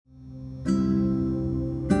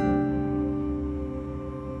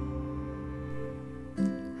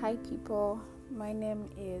Hi people, my name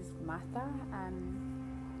is Martha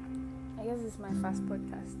and I guess it's my first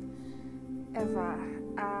podcast ever.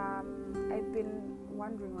 I've been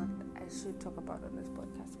wondering what I should talk about on this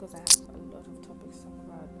podcast because I have a lot of topics to talk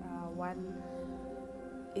about. One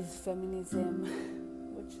is feminism,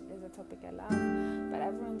 which is a topic I love, but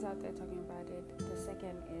everyone's out there talking about it. The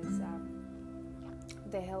second is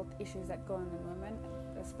the health issues that go on in women,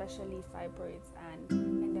 especially fibroids and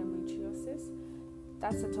endometriosis.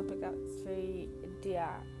 That's a topic that's very dear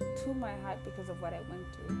to my heart because of what I went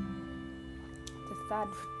through. The third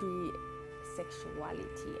would be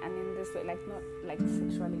sexuality, and in this way, like not like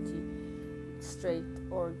sexuality straight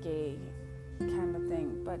or gay kind of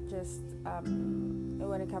thing, but just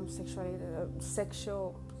when it comes to sexuality,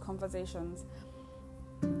 sexual conversations.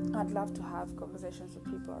 I'd love to have conversations with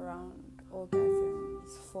people around orgasms,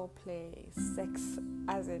 foreplay, sex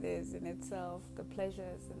as it is in itself, the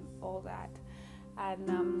pleasures and all that. And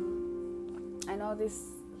I know these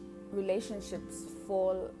relationships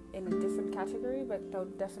fall in a different category, but they'll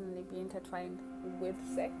definitely be intertwined with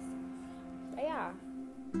sex. But yeah,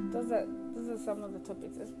 those are some of the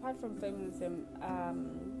topics. Apart from feminism,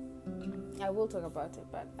 I will talk about it.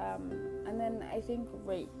 But and then I think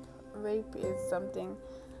rape. Rape is something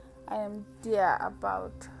I am dear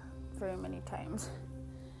about very many times.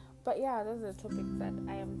 But yeah, those are the topics that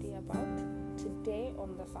I am dear about today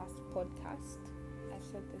on the first podcast. I've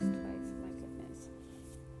said this twice, my goodness.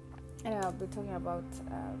 And I'll be talking about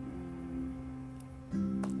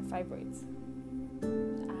fibroids.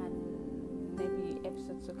 And maybe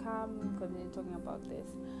episodes to come, continue talking about this.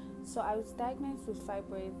 So I was diagnosed with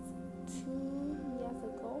fibroids 2 years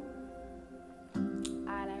ago. And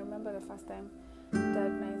I remember the first time they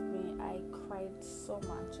diagnosed me, I cried so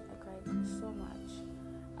much.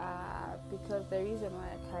 Because the reason why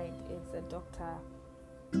I cried is the doctor,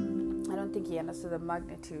 I don't think he understood the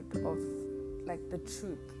magnitude of like the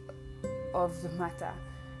truth of the matter.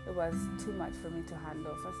 It was too much for me to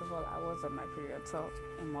handle. First of all, I was on my period, so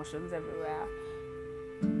emotions everywhere,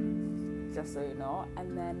 just so you know.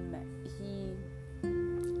 And then he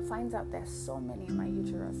finds out there's so many in my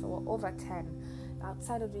uterus, so over 10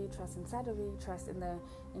 outside of the uterus, inside of the uterus, in the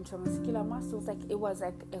intramuscular muscles. Like it was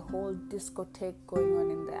like a whole discotheque going on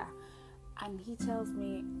in there. And he tells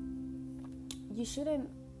me, you shouldn't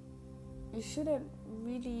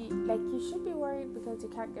really, like, you should be worried because you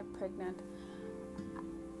can't get pregnant.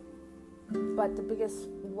 But the biggest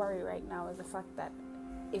worry right now is the fact that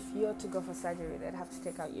if you're to go for surgery, they'd have to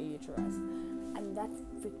take out your uterus. And that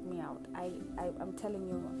freaked me out. I'm telling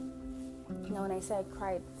you, when I say I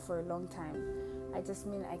cried for a long time, I just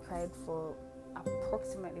mean I cried for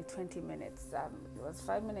approximately 20 minutes. It was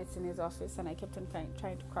 5 minutes in his office, and I kept on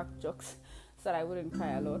trying to crack jokes so that I wouldn't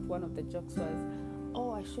cry a lot. One of the jokes was,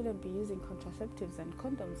 I shouldn't be using contraceptives and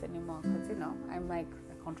condoms anymore because, I'm like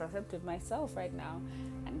a contraceptive myself right now.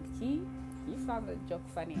 And he found the joke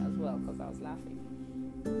funny as well because I was laughing.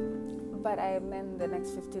 But then the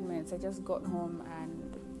next 15 minutes, I just got home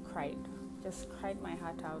and cried. Just cried my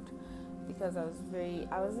heart out because I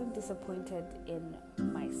wasn't disappointed in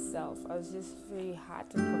myself. I was just very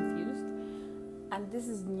hurt and confused. And this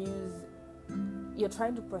is news. You're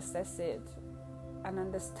trying to process it and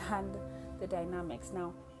understand the dynamics.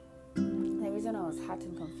 Now, the reason I was hurt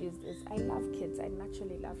and confused is I love kids. I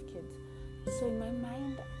naturally love kids. So in my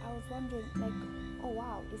mind, I was wondering, like, oh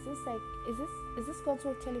wow, is this God's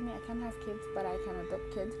will telling me I can't have kids, but I can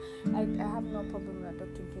adopt kids? I have no problem with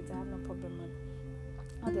adopting kids. I have no problem with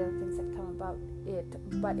all the other things that come about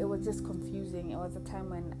it. But it was just confusing. It was a time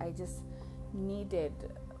when I just needed,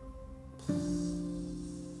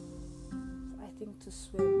 to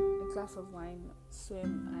swim, a glass of wine,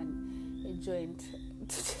 swim, and a joint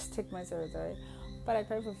to just take my sorrows away. But I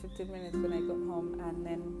cried for 15 minutes when I got home, and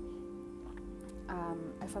then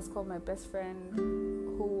I first called my best friend,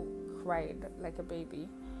 who cried like a baby,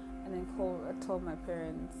 and then told my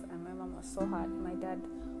parents, and my mom was so hurt. My dad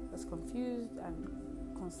was confused and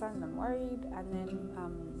concerned and worried, and then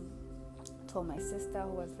told my sister,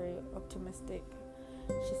 who was very optimistic.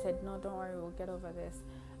 She said, no, don't worry, we'll get over this.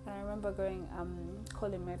 And I remember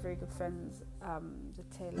calling my very good friends, the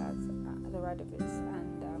Taylors, the Radovits,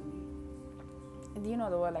 and they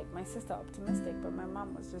were like, my sister optimistic, but my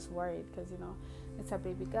mom was just worried because, it's a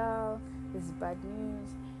baby girl, this is bad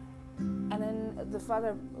news. And then the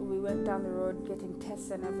father, we went down the road getting tests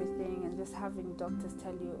and everything, and just having doctors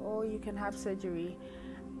tell you, you can have surgery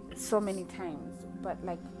so many times, but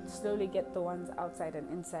like slowly get the ones outside and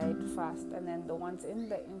inside first, and then the ones in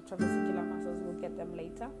the intravesicular muscles, we'll get them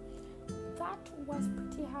later. That was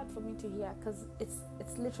pretty hard for me to hear because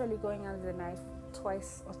it's literally going under the knife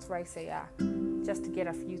twice or thrice a year. just to get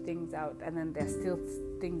a few things out, and then there's still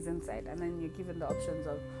things inside, and then you're given the options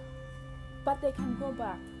of, but they can go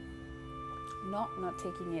back, not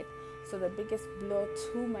taking it. So the biggest blow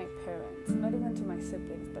to my parents, not even to my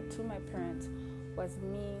siblings, but to my parents, was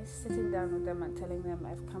me sitting down with them and telling them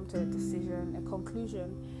I've come to a decision, a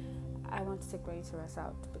conclusion. I want to take my uterus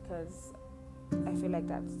out because I feel like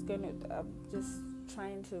that's going to just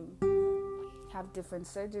trying to have different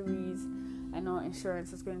surgeries. I know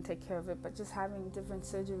insurance is going to take care of it, but just having different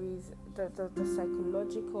surgeries, the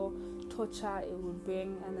psychological torture it would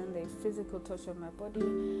bring, and then the physical torture of my body.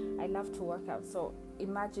 I love to work out, so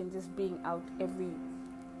imagine just being out every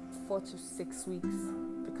 4 to 6 weeks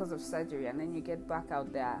because of surgery, and then you get back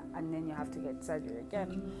out there, and then you have to get surgery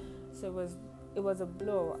again. So it was a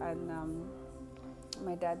blow, and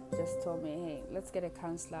my dad just told me, hey, let's get a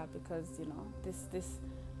counselor, because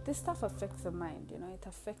this stuff affects the mind. It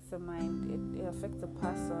affects the mind, it affects the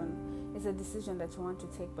person. It's a decision that you want to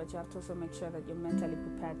take, but you have to also make sure that you're mentally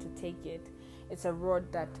prepared to take it. It's a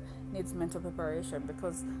road that needs mental preparation,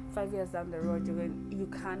 because 5 years down the road you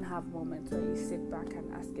can have moments where you sit back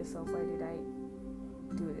and ask yourself, why did I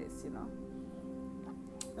do this?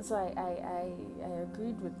 So I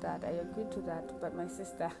agreed with that. I agreed to that, but my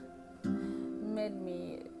sister made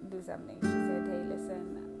me do something. She said, hey,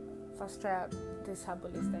 listen, first try out this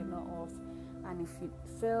herbalist I know of, and if it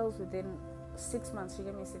fails within 6 months, she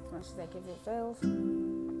gave me 6 months, she's like, if it fails,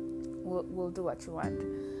 we'll do what you want.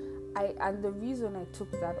 And the reason I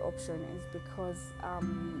took that option is because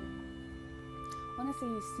honestly,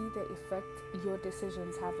 you see the effect your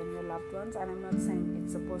decisions have on your loved ones, and I'm not saying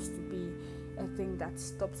it's supposed to be a thing that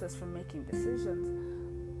stops us from making decisions,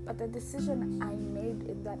 but the decision I made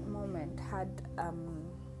in that moment had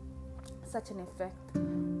such an effect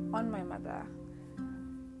on my mother.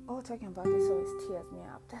 Talking about this always tears me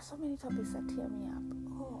up. There's so many topics that tear me up.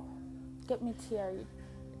 Get me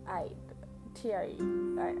teary-eyed,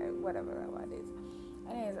 whatever that word is.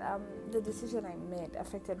 Anyways, the decision I made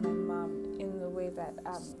affected my mom in the way that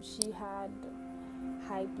she had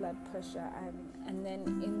high blood pressure, and then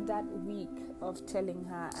in that week of telling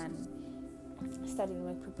her and starting to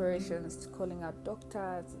make preparations, calling out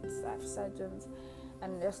doctors and staff surgeons,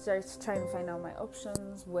 and just trying to find out my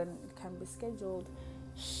options when it can be scheduled,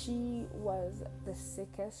 she was the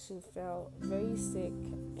sickest. She felt very sick.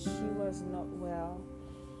 She was not well.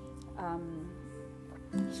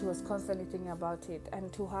 She was constantly thinking about it,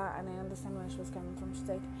 and to her, and I understand where she was coming from, she's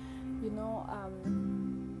like,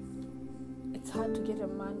 it's hard to get a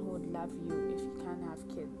man who would love you if you can't have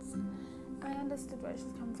kids. I understood where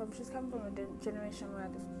she's come from. She's come from a generation where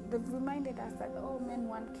they've reminded us that, men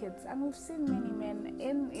want kids, and we've seen many men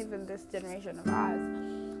in even this generation of ours,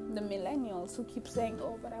 the millennials, who keep saying,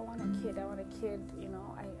 but I want a kid, I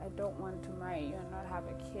don't want to marry you and not have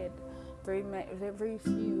a kid. Very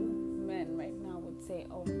few men right now would say,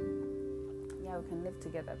 yeah, we can live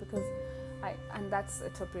together, because and that's a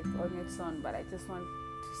topic on its own, but I just want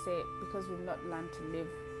to say, because we've not learned to live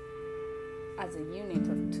as a unit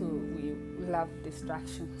of two, we love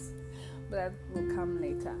distractions, but that will come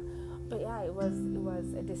later. But yeah, it was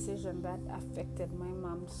a decision that affected my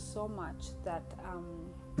mom so much that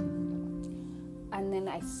and then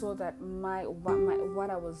I saw that what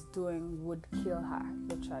I was doing would kill her,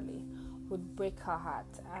 literally, would break her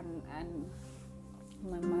heart, and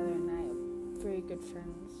my mother and I are very good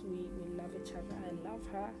friends. We love each other. I love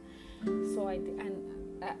her. So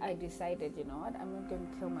I decided, you know what, I'm not going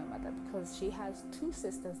to kill my mother, because she has 2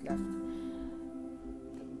 sisters left,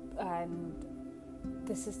 and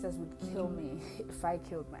the sisters would kill me if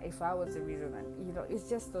I was the reason. And it's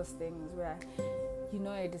just those things where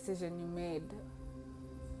a decision you made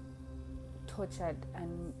tortured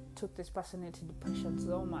and took this person into depression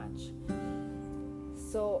so much.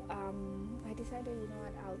 So I decided,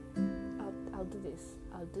 I'll do this.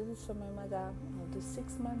 I'll do this for my mother. I'll do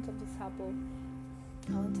 6 months of this herbal.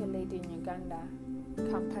 I went to a lady in Uganda,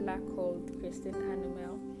 Kampala, called Christine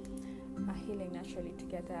Anumel, Healing Naturally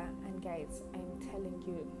Together. And guys, I'm telling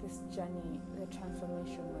you, this journey, the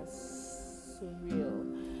transformation was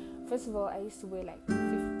surreal. First of all, I used to weigh like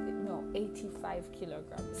 85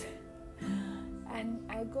 kilograms. And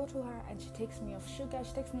I go to her and she takes me off sugar,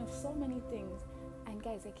 she takes me off so many things. And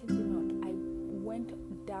guys, I kid you not, I went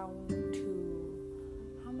down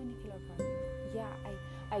to how many kilograms? Yeah,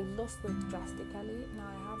 I lost weight drastically. Now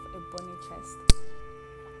I have a bony chest.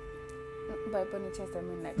 By bony chest, I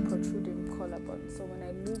mean like protruding collarbone. So when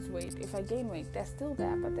I lose weight, if I gain weight, they're still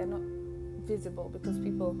there, but they're not visible because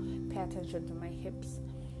people pay attention to my hips.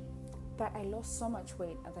 But I lost so much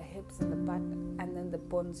weight at the hips and the butt, and then the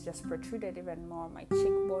bones just protruded even more. My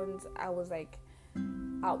cheekbones, I was like,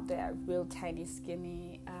 out there, real tiny,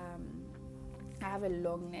 skinny. I have a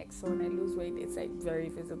long neck, so when I lose weight, it's like very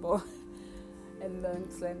visible. A long,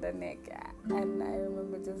 slender neck. And I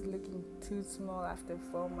remember just looking too small after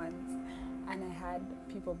 4 months. And I had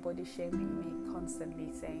people body shaming me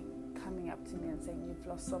constantly, coming up to me and saying, "You've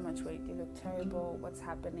lost so much weight, you look terrible, what's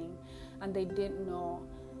happening?" And they didn't know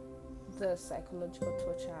the psychological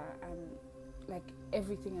torture and like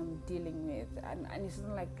everything I'm dealing with. And it's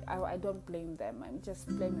not like I don't blame them. I'm just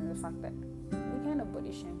blaming the fact that we kind of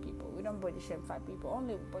body shame people. We don't body shame fat people,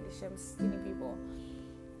 only body shame skinny people.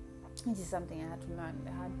 Which is something I had to learn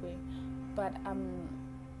the hard way. But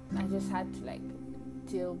I just had to like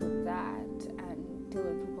deal with that and deal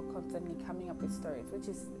with people constantly coming up with stories, which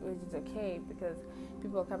is okay, because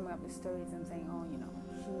people are coming up with stories and saying, "Oh, you know,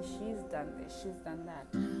 she's done this, she's done that."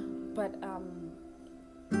 But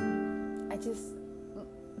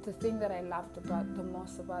the thing that I loved the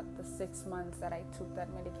most about the 6 months that I took that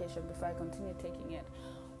medication before I continued taking it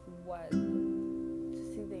was to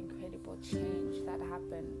see the incredible change that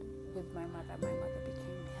happened with my mother. My mother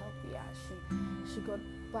became healthier. She got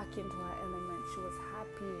back into her element. She was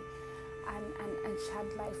happy, and she had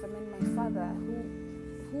life. And then my father,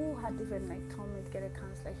 who had even like told me to get a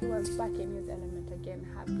counselor, he was back in his element again,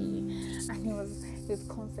 happy, and he was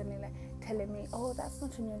constantly like telling me, "Oh, that's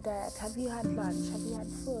not in your diet. Have you had lunch? Have you had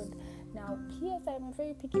food?" Now, yes, I'm a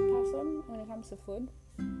very picky person when it comes to food,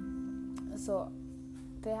 so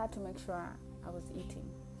they had to make sure I was eating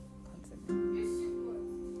constantly,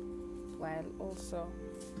 while also